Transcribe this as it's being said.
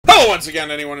once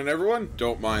again, anyone and everyone,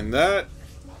 don't mind that.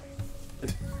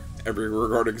 Every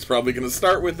recording is probably going to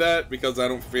start with that because I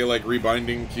don't feel like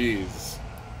rebinding keys.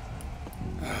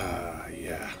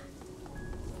 Yeah.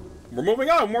 We're moving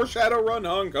on. More Shadowrun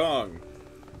Hong Kong.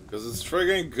 Because it's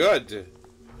friggin' good.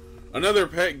 Another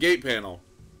gate panel.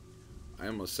 I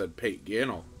almost said pate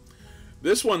panel.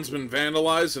 This one's been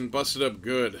vandalized and busted up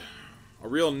good. A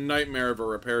real nightmare of a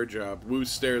repair job. Wu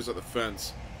stares at the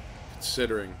fence,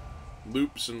 considering.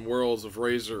 Loops and whirls of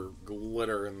razor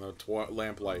glitter in the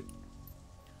lamplight.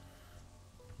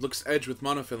 Looks edged with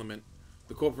monofilament.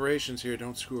 The corporations here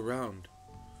don't screw around.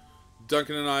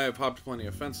 Duncan and I have hopped plenty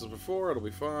of fences before. It'll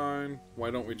be fine. Why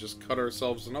don't we just cut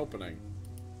ourselves an opening?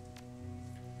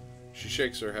 She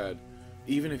shakes her head.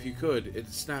 Even if you could,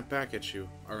 it'd snap back at you,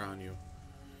 around you.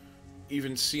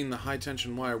 Even seen the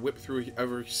high-tension wire whip through.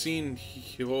 Ever seen?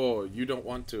 Oh, you don't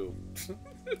want to.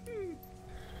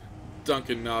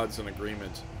 Duncan nods in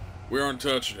agreement. We aren't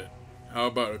touching it. How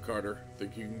about it, Carter?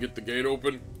 Think you can get the gate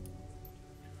open?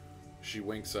 She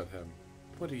winks at him.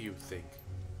 What do you think?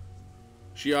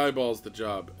 She eyeballs the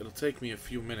job. It'll take me a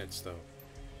few minutes, though.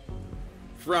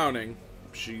 Frowning,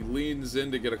 she leans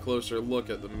in to get a closer look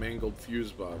at the mangled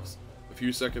fuse box. A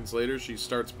few seconds later, she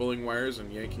starts pulling wires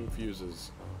and yanking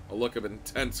fuses. A look of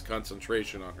intense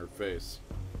concentration on her face.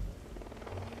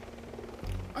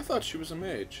 I thought she was a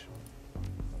mage.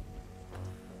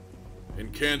 In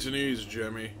Cantonese,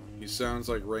 Jemmy. He sounds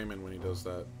like Raymond when he does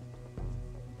that.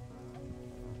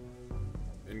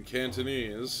 In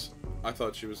Cantonese, I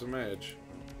thought she was a mage.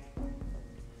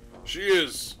 She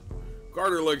is.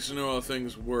 Carter likes to know how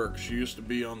things work. She used to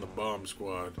be on the bomb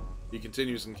squad. He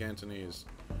continues in Cantonese.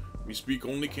 We speak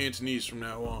only Cantonese from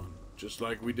now on, just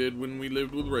like we did when we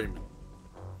lived with Raymond.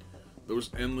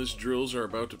 Those endless drills are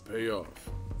about to pay off.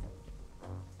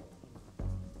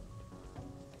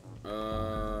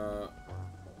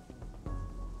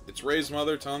 It's Ray's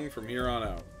mother tongue from here on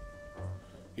out.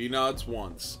 He nods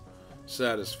once,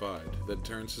 satisfied, then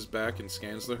turns his back and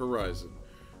scans the horizon.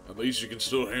 At least you can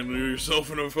still handle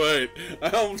yourself in a fight. I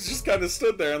almost just kind of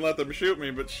stood there and let them shoot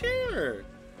me, but sure.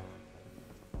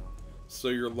 So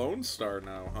you're Lone Star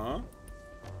now, huh?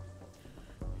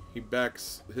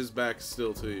 His back's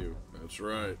still to you. That's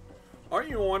right. Aren't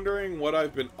you wondering what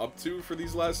I've been up to for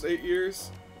these last 8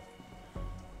 years?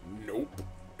 Nope.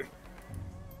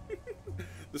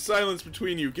 The silence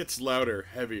between you gets louder,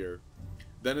 heavier.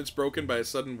 Then it's broken by a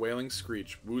sudden wailing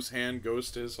screech. Wu's hand goes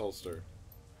to his holster.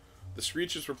 The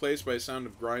screech is replaced by a sound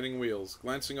of grinding wheels.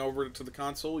 Glancing over to the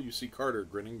console, you see Carter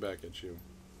grinning back at you.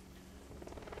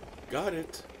 Got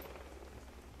it.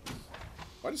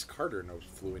 Why does Carter know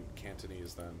fluent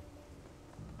Cantonese then?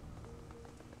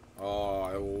 Oh,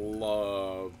 I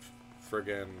love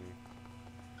friggin'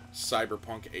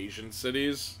 cyberpunk Asian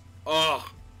cities. Oh,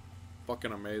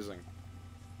 fucking amazing.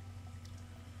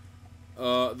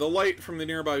 The light from the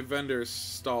nearby vendor's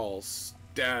stall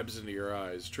stabs into your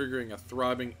eyes, triggering a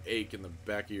throbbing ache in the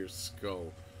back of your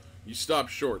skull. You stop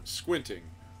short, squinting,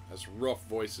 as rough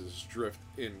voices drift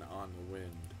in on the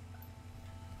wind.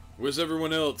 Where's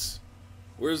everyone else?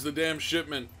 Where's the damn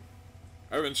shipment?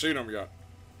 I haven't seen them yet.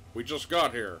 We just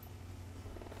got here.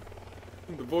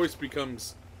 The voice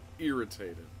becomes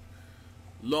irritated.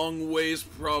 Long ways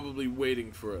probably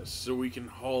waiting for us, so we can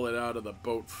haul it out of the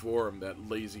boat for him, that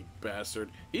lazy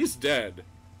bastard. He's dead.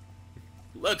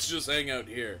 Let's just hang out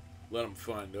here. Let him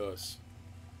find us.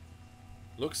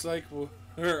 Looks like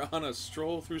we're on a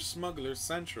stroll through Smuggler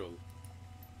Central.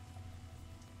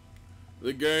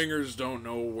 The gangers don't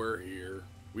know we're here.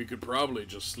 We could probably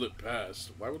just slip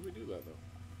past. Why would we do that, though?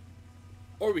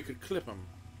 Or we could clip them.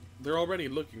 They're already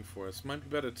looking for us. Might be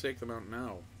better to take them out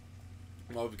now.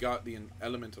 Well, we've got the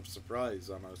element of surprise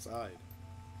on our side.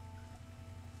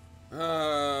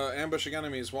 Ambushing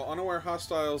enemies. While unaware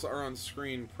hostiles are on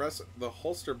screen, press the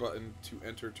holster button to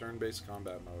enter turn-based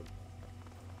combat mode.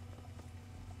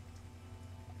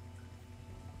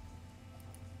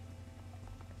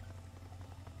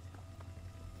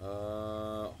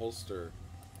 Holster.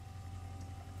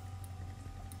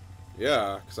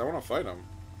 Yeah, because I want to fight him.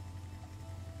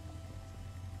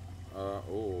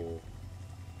 Oh.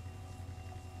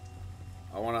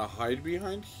 I want to hide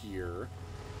behind here.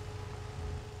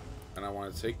 And I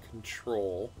want to take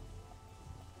control.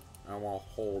 I want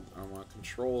to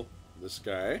control this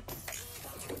guy.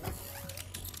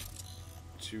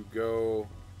 To go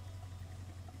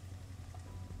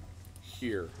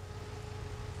here.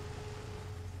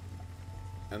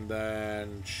 And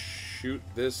then shoot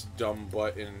this dumb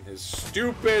butt in his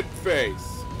stupid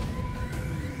face.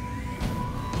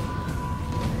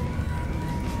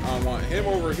 I want him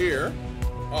over here.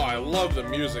 Oh, I love the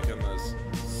music in this.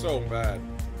 So bad.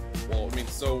 Well, I mean,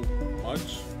 so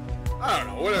much? I don't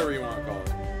know, whatever you want to call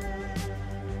it.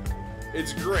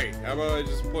 It's great. How about I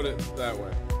just put it that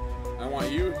way? I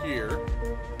want you here.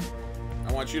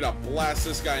 I want you to blast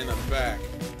this guy in the back.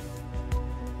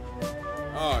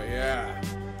 Oh, yeah.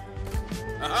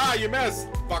 Aha, you missed,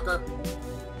 fucker.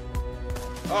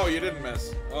 Oh, you didn't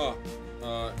miss. Oh,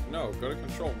 no, go to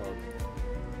control mode.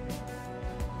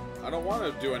 I don't want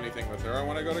to do anything with her. I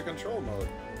want to go to control mode.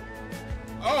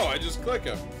 Oh, I just click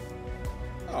him.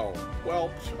 Oh,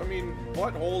 well, I mean,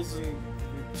 buttholes and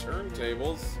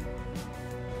turntables.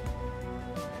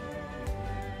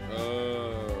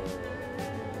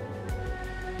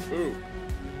 Ooh.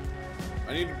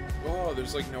 I need... Oh,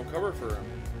 there's, like, no cover for him.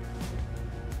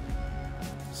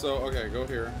 So, okay, go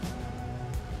here.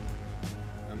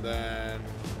 And then...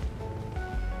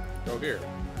 Go here.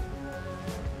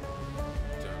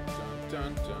 Dun, dun,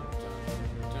 dun, dun,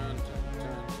 dun, dun,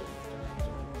 dun,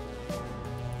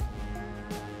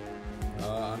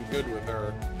 dun. I'm good with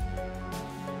her.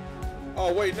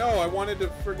 Oh, wait, no, I wanted to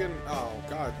friggin... Oh,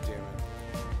 god damn it.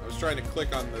 I was trying to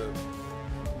click on the...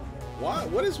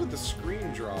 What is with the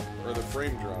screen drop? Or the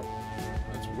frame drop?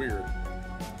 That's weird.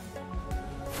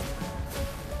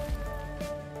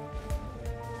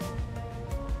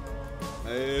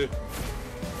 Hey.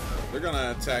 They're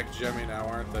gonna attack Jemmy now,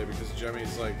 aren't they? Because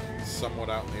Jemmy's, like, somewhat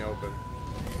out in the open.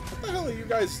 What the hell are you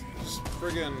guys just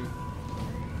friggin...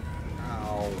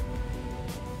 Ow.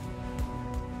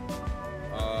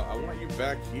 I want you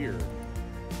back here.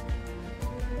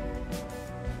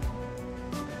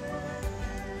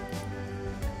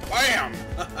 Bam!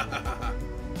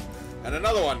 And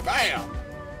another one. Bam!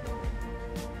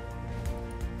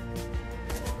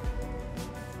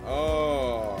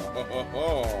 Oh, ho, ho,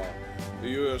 ho.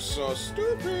 You're so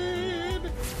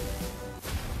stupid.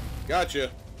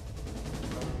 Gotcha.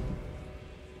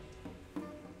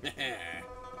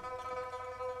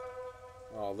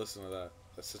 Oh, listen to that.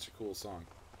 That's such a cool song.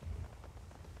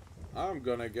 I'm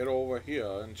gonna get over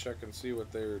here and check and see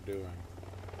what they're doing.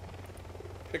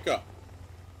 Pick up.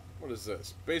 What is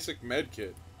this? Basic med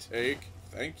kit. Take.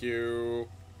 Thank you.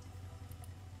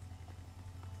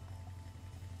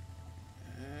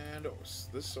 And oh,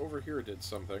 this over here did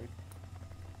something.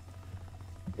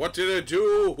 What did it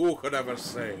do? Who could ever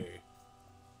say?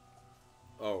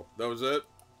 Oh, that was it?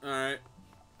 Alright.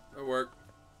 That worked.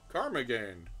 Karma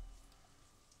gained.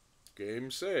 Game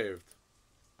saved.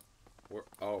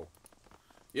 Oh.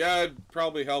 Yeah, it'd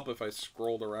probably help if I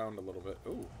scrolled around a little bit.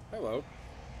 Ooh, hello.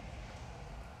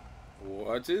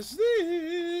 What is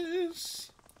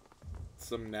this?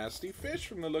 Some nasty fish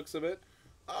from the looks of it.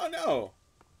 Oh no!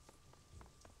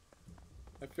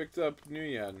 I picked up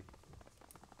Nguyen.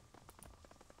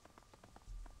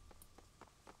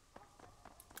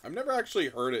 I've never actually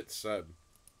heard it said.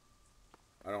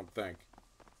 I don't think.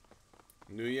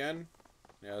 Nguyen?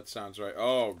 Yeah, that sounds right.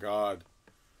 Oh god.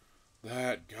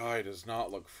 That guy does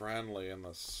not look friendly in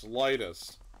the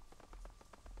slightest.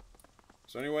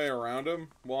 Is there any way around him?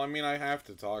 Well, I mean, I have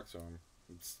to talk to him.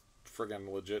 It's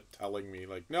friggin' legit telling me,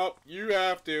 like, nope, you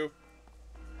have to.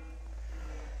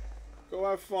 Go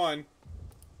have fun.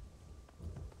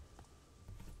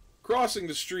 Crossing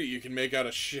the street, you can make out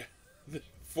a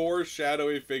 4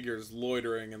 shadowy figures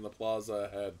loitering in the plaza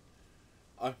ahead.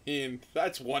 I mean,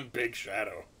 that's one big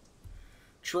shadow.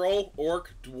 Troll,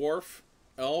 orc, dwarf,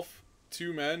 elf,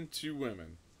 2 men, 2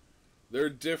 women. They're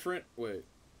different. Wait.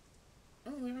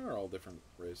 Oh, they are all different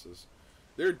races.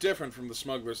 They're different from the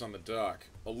smugglers on the dock.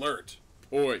 Alert,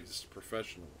 poised,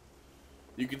 professional.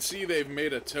 You can see they've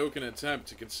made a token attempt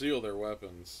to conceal their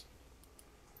weapons.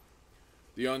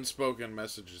 The unspoken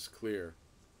message is clear.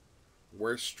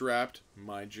 We're strapped,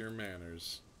 mind your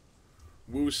manners.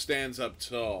 Wu stands up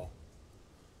tall.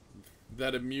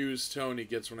 That amused tone he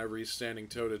gets whenever he's standing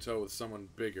toe-to-toe with someone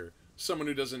bigger. Someone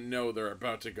who doesn't know they're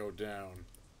about to go down.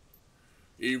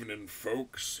 Evening,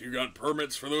 folks. You got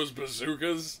permits for those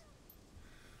bazookas?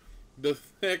 The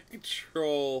thick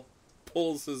troll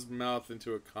pulls his mouth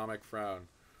into a comic frown.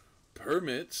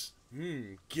 Permits?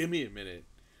 Give me a minute.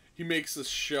 He makes a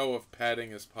show of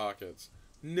patting his pockets.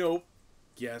 Nope.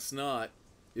 Guess not.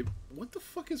 What the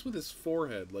fuck is with his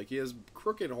forehead? Like, he has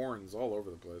crooked horns all over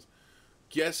the place.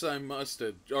 Guess I must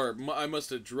have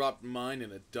dropped mine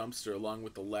in a dumpster along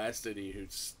with the last idiot who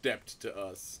stepped to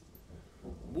us.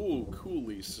 Wu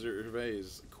coolly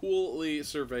surveys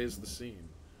the scene.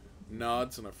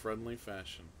 Nods in a friendly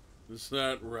fashion. Is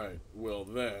that right? Well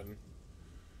then.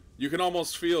 You can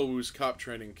almost feel Wu's cop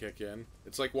training kick in.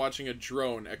 It's like watching a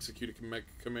drone execute a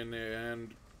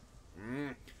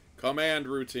command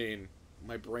routine.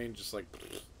 My brain just like...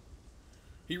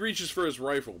 He reaches for his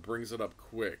rifle, brings it up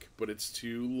quick, but it's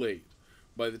too late.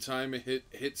 By the time it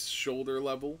hits shoulder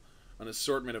level, an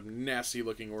assortment of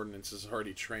nasty-looking ordnance is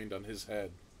already trained on his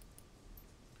head.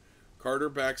 Carter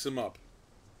backs him up.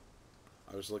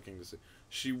 I was looking to see.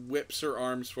 She whips her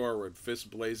arms forward, fists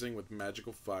blazing with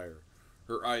magical fire.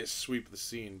 Her eyes sweep the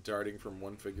scene, darting from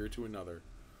one figure to another.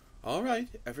 All right,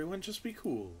 everyone just be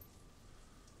cool.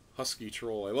 Husky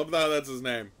troll. I love that that's his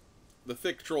name. The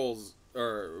thick troll's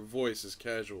voice is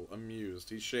casual, amused.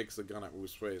 He shakes the gun at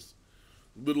Wu's face.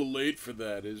 Little late for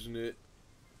that, isn't it?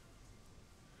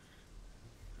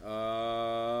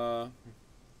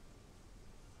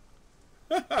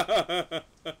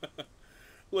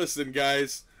 Listen,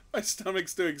 guys. My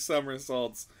stomach's doing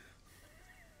somersaults.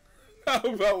 How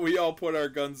about we all put our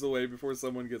guns away before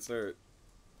someone gets hurt?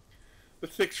 The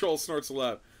thick troll snorts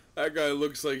aloud. That guy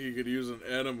looks like he could use an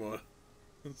enema.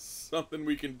 Something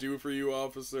we can do for you,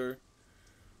 officer?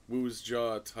 Wu's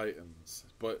jaw tightens,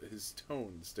 but his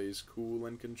tone stays cool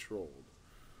and controlled.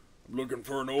 I'm looking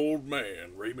for an old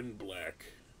man, Raymond Black.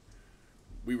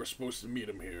 We were supposed to meet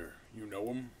him here. You know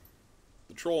him?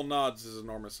 The troll nods his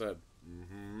enormous head.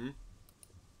 Mm-hmm.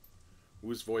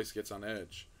 Wu's voice gets on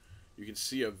edge. You can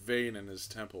see a vein in his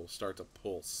temple start to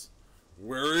pulse.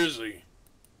 Where is he?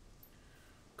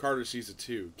 Carter sees it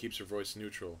too, keeps her voice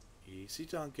neutral. Easy,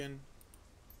 Duncan.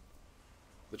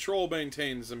 The troll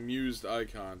maintains amused eye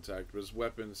contact, but his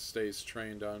weapon stays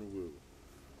trained on Wu.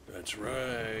 That's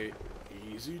right.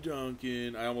 Easy,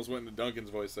 Duncan. I almost went into Duncan's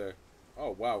voice there.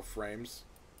 Oh, wow, frames.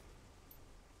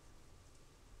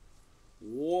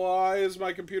 Why is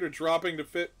my computer dropping to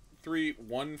fit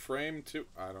 1 frame? 2?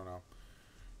 I don't know.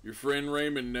 Your friend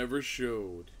Raymond never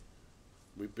showed.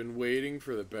 We've been waiting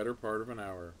for the better part of an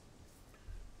hour.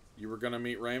 You were gonna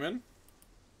meet Raymond?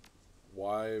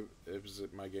 Why is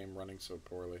my game running so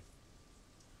poorly?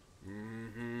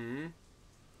 Mm-hmm.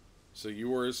 So you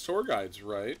were his tour guides,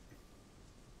 right?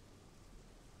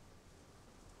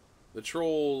 The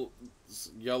troll's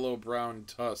yellow-brown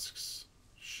tusks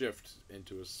shift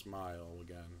into a smile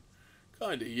again.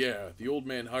 Kinda, yeah. The old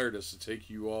man hired us to take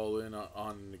you all in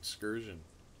on an excursion.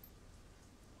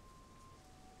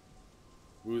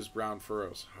 Wu's brown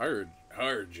furrows.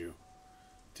 Hired you.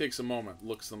 Takes a moment,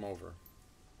 looks them over.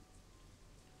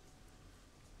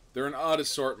 They're an odd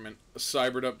assortment. A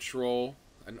cybered-up troll,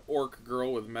 an orc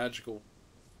girl with magical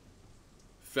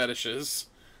fetishes,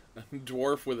 a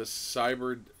dwarf with a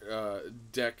cybered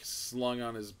deck slung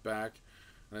on his back,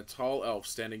 and a tall elf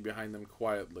standing behind them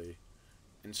quietly,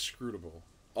 inscrutable,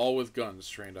 all with guns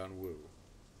trained on Wu.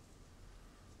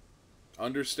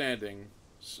 Understanding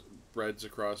spreads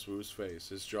across Wu's face.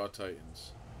 His jaw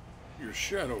tightens. You're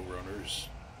Shadowrunners.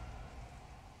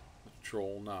 The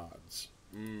troll nods.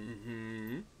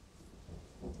 Mm-hmm.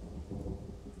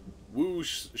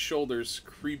 Wu's shoulders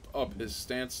creep up, his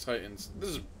stance tightens.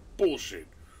 This is bullshit.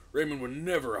 Raymond would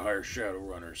never hire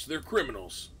Shadowrunners. They're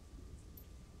criminals.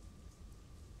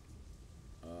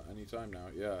 Anytime now,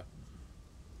 yeah.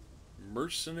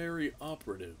 Mercenary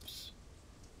operatives.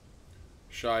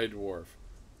 Shy dwarf.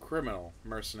 Criminal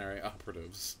mercenary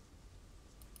operatives.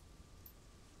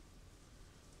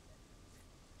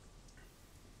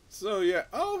 So yeah.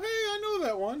 Oh, hey, I know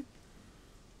that one.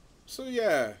 So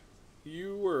yeah,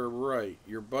 you were right.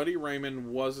 Your buddy Raymond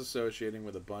was associating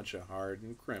with a bunch of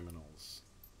hardened criminals.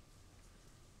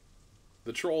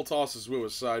 The troll tosses Wu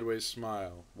a sideways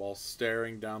smile while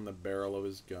staring down the barrel of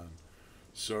his gun.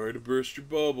 Sorry to burst your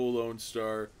bubble, Lone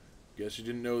Star. Guess you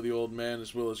didn't know the old man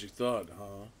as well as you thought,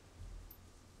 huh?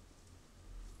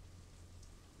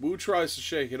 Wu tries to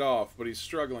shake it off, but he's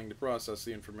struggling to process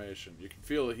the information. You can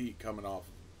feel the heat coming off.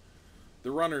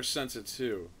 The runners sense it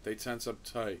too. They tense up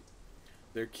tight.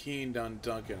 They're keened on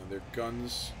Duncan, and their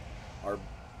guns are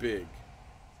big.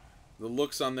 The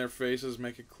looks on their faces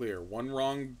make it clear. One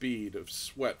wrong bead of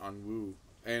sweat on Wu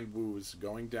and Wu's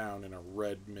going down in a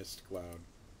red mist cloud.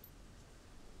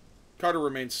 Carter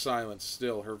remains silent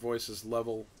still. Her voice is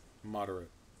level,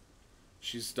 moderate.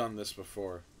 She's done this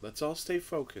before. Let's all stay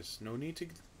focused. No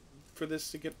need for this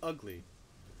to get ugly.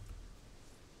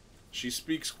 She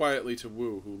speaks quietly to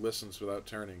Wu, who listens without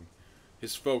turning,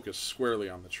 his focus squarely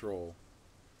on the troll.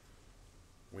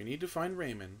 We need to find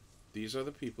Raymond. These are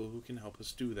the people who can help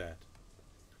us do that.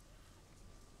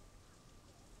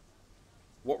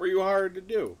 What were you hired to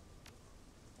do?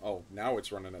 Oh, now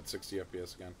it's running at 60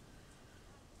 FPS again.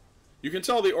 You can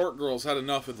tell the orc girl's had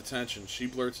enough of the tension. She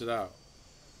blurts it out.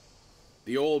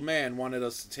 The old man wanted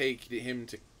us to take him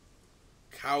to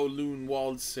Kowloon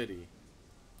Walled City.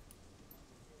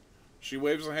 She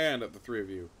waves a hand at the three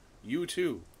of you. You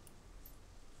too.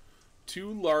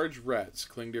 Two large rats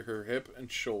cling to her hip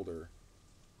and shoulder.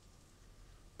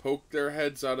 poke their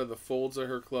heads out of the folds of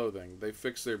her clothing. They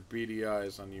fix their beady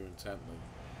eyes on you intently.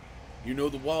 You know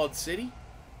the walled city?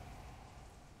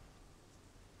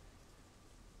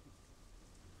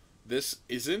 This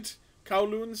isn't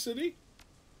Kowloon City?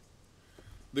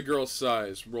 The girl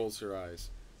sighs, rolls her eyes.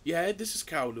 Yeah, this is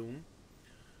Kowloon.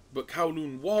 But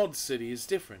Kowloon Walled City is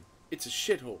different. It's a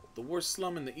shithole, the worst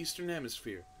slum in the Eastern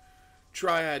Hemisphere.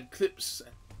 Triad clips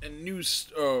and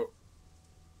news...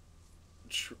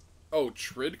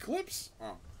 Trid clips?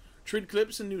 Oh. Trid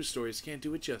clips and news stories can't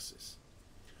do it justice.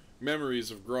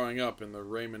 Memories of growing up in the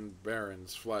Raymond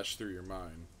Barrens flash through your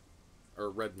mind. Or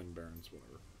Redmond Barrens,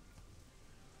 whatever.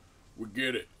 We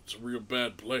get it. It's a real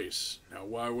bad place. Now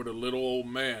why would a little old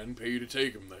man pay you to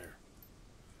take him there?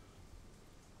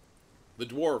 The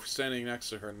dwarf standing next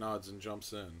to her nods and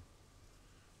jumps in.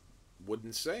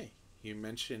 Wouldn't say. He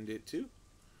mentioned it too.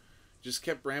 Just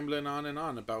kept rambling on and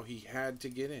on about he had to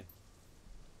get in.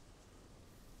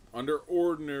 Under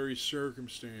ordinary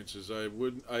circumstances,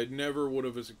 I never would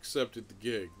have accepted the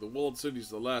gig. The walled city's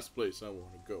the last place I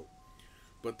want to go.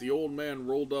 But the old man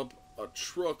rolled up a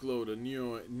truckload of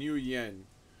new yen,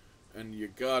 and you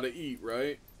gotta eat,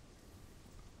 right?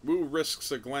 Wu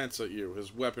risks a glance at you.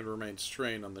 His weapon remains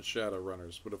trained on the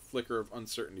Shadowrunners, but a flicker of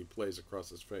uncertainty plays across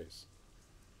his face.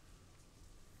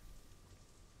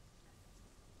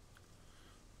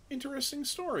 Interesting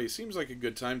story. Seems like a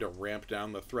good time to ramp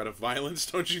down the threat of violence,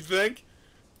 don't you think?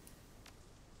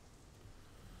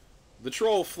 The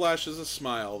troll flashes a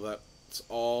smile that's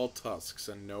all tusks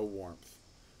and no warmth.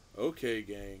 Okay,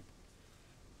 gang.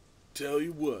 Tell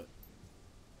you what.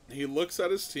 He looks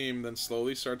at his team, then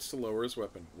slowly starts to lower his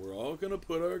weapon. We're all gonna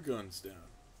put our guns down.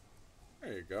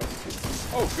 There you go.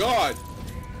 Oh, God!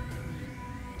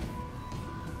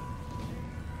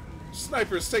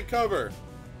 Snipers, take cover!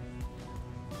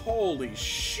 Holy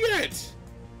shit!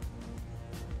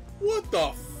 What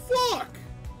the fuck?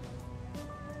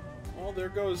 Oh, there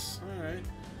goes... Alright.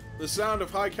 The sound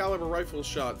of high-caliber rifle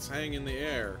shots hang in the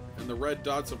air, and the red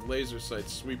dots of laser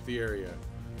sights sweep the area.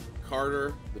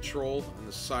 Carter, the troll, and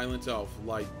the silent elf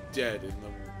lie dead in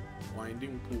the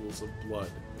winding pools of blood.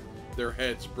 Their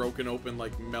heads broken open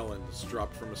like melons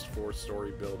dropped from a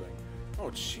 4-story building.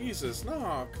 Oh, Jesus,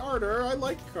 no, Carter, I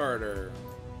like Carter.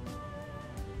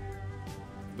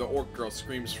 The orc girl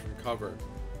screams from cover.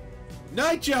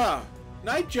 Nightjar!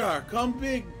 Nightjar, come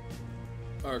big...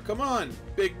 come on,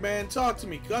 big man, talk to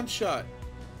me, gunshot.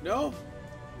 No?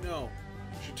 No.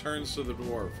 She turns to the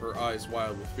dwarf, her eyes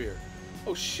wild with fear.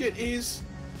 Oh shit, this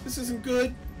isn't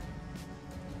good.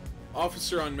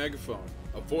 Officer on megaphone.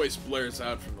 A voice blares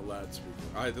out from the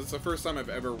loudspeaker. This is the first time I've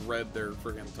ever read their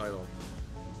friggin' title.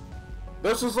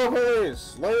 This is the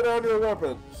police. Lay down your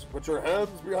weapons. Put your hands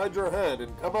behind your head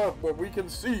and come out where we can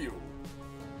see you.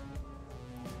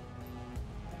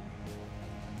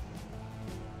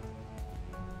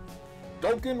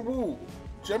 Duncan Wu,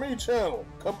 Jimmy Channel,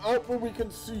 come out where we can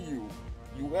see you.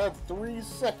 You have 3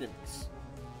 seconds.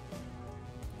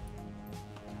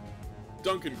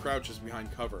 Duncan crouches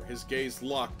behind cover, his gaze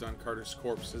locked on Carter's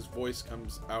corpse. His voice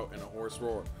comes out in a hoarse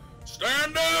roar.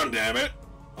 Stand down, damn it!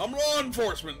 I'm law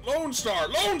enforcement! Lone Star!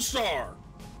 Lone Star!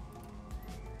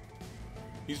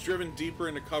 He's driven deeper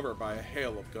into cover by a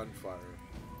hail of gunfire.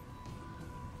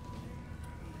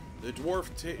 The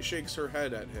dwarf shakes her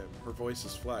head at him. Her voice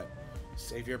is flat.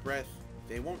 Save your breath.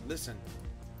 They won't listen.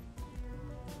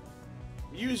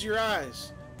 Use your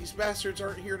eyes. These bastards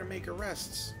aren't here to make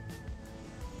arrests.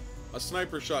 A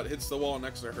sniper shot hits the wall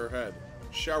next to her head,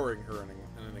 showering her in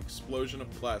an explosion of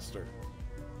plaster.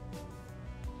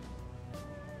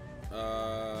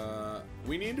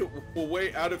 We need to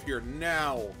way out of here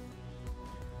now.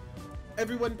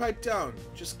 Everyone pipe down.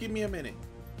 Just give me a minute.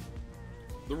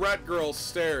 The rat girl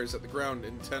stares at the ground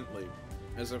intently,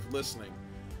 as if listening.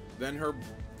 Then her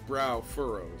brow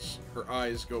furrows, her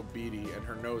eyes go beady, and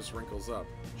her nose wrinkles up.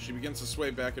 She begins to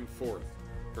sway back and forth,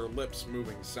 her lips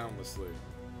moving soundlessly.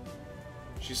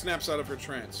 She snaps out of her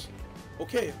trance.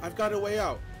 Okay, I've got a way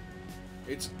out.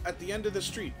 It's at the end of the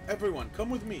street. Everyone,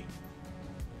 come with me.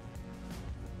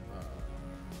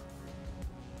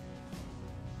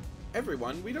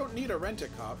 Everyone, we don't need a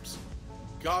rent-a-cops.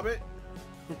 Gobbit?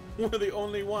 We're the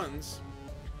only ones.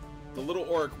 The little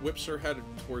orc whips her head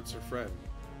towards her friend.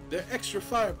 Their extra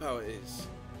firepower is.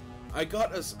 I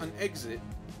got us an exit.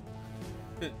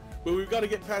 But we've got to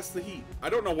get past the heat. I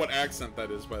don't know what accent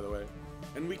that is, by the way.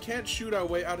 And we can't shoot our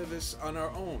way out of this on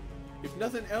our own. If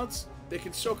nothing else, they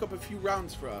can soak up a few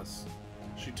rounds for us.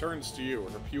 She turns to you,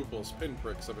 her pupils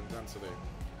pinpricks of intensity.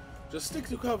 Just stick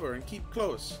to cover and keep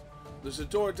close. There's a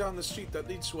door down the street that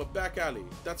leads to a back alley.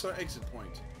 That's our exit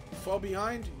point. You fall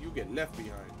behind, you get left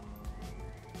behind.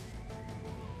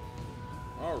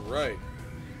 Alright.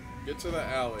 Get to the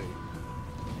alley.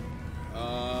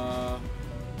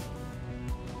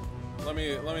 Let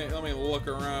me look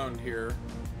around here.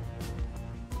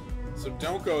 So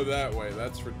don't go that way,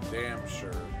 that's for damn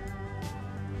sure.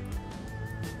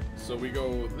 So we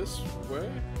go this way?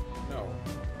 No.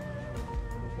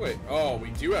 Wait, oh, we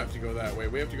do have to go that way.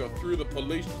 We have to go through the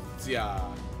police.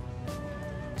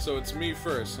 So it's me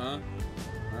first, huh?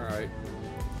 Alright.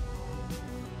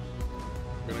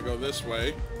 I'm gonna go this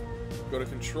way. Go to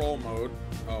control mode.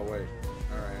 Oh, wait.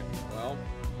 Alright, well.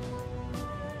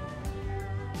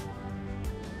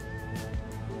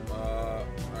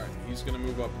 Alright, he's gonna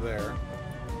move up there.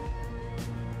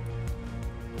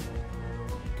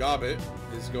 Gobbet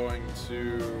is going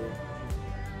to...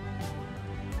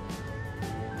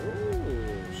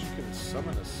 Ooh, she can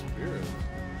summon a spirit.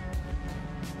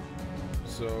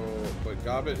 So, but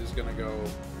Gobbet is gonna go...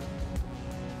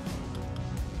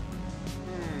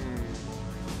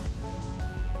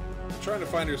 I'm trying to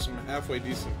find her some halfway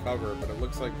decent cover, but it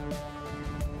looks like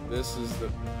this is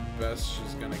the best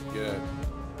she's gonna get.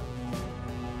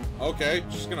 Okay,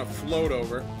 she's gonna float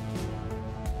over.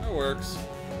 That works.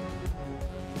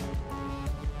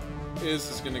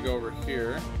 Is gonna go over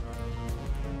here.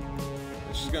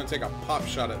 And she's gonna take a pop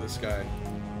shot at this guy.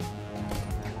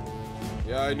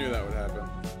 Yeah, I knew that would happen.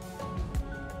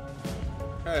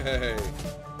 Hey, hey, hey.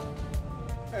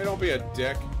 Hey, don't be a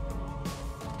dick.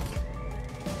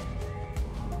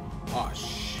 Aw,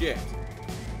 shit.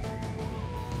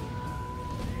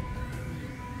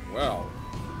 Well,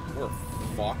 we're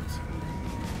fucked.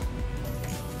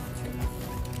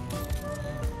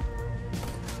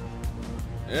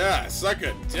 Yeah, suck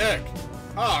a dick.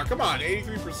 Oh, come on,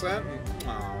 83%?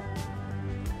 Oh,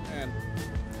 man.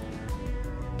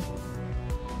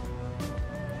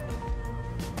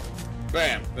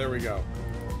 Bam, there we go.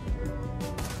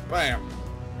 Bam.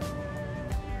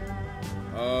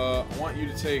 I want you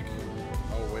to take...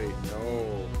 Oh, wait,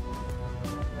 no.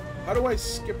 How do I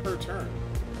skip her turn?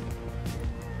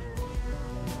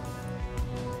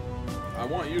 I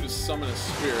want you to summon a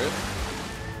spirit.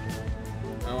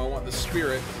 Now I want the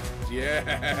spirit...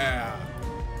 Yeah!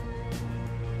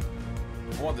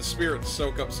 I want the spirit to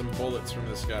soak up some bullets from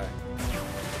this guy.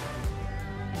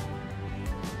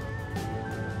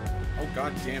 Oh,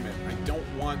 god damn it. I don't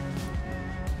want...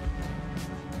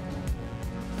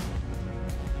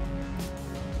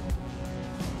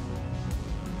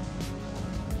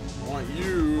 I want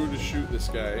you to shoot this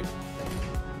guy.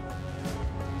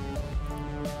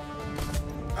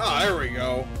 Ah, there we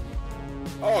go.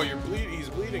 Oh, you're bleeding. He's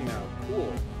bleeding now.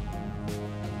 Cool.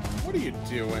 What are you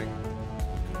doing?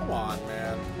 Come on,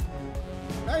 man.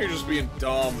 Now you're just being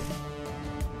dumb.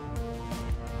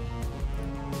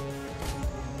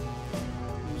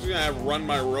 I'm just gonna run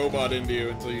my robot into you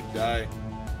until you die.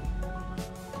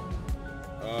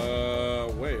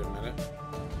 Wait a minute.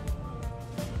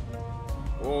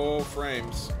 Oh,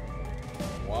 frames.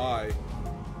 Why?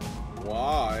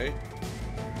 Why?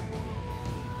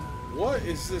 What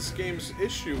is this game's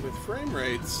issue with frame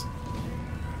rates?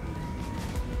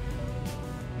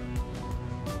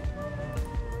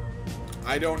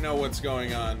 I don't know what's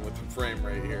going on with the frame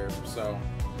rate here, so...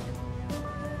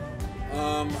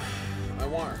 I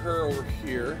want her over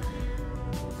here.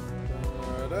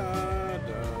 Da, da,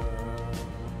 da.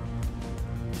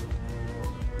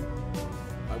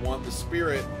 I want the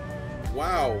spirit.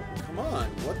 Wow, come on,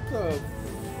 what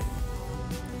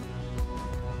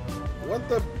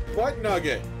the butt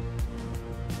nugget?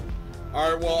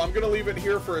 Alright, well, I'm gonna leave it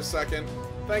here for a second.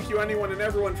 Thank you anyone and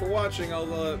everyone for watching.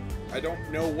 I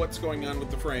don't know what's going on with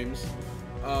the frames.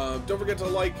 Don't forget to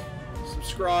like,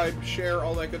 subscribe, share,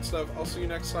 all that good stuff. I'll see you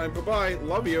next time. Bye-bye.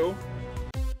 Love you.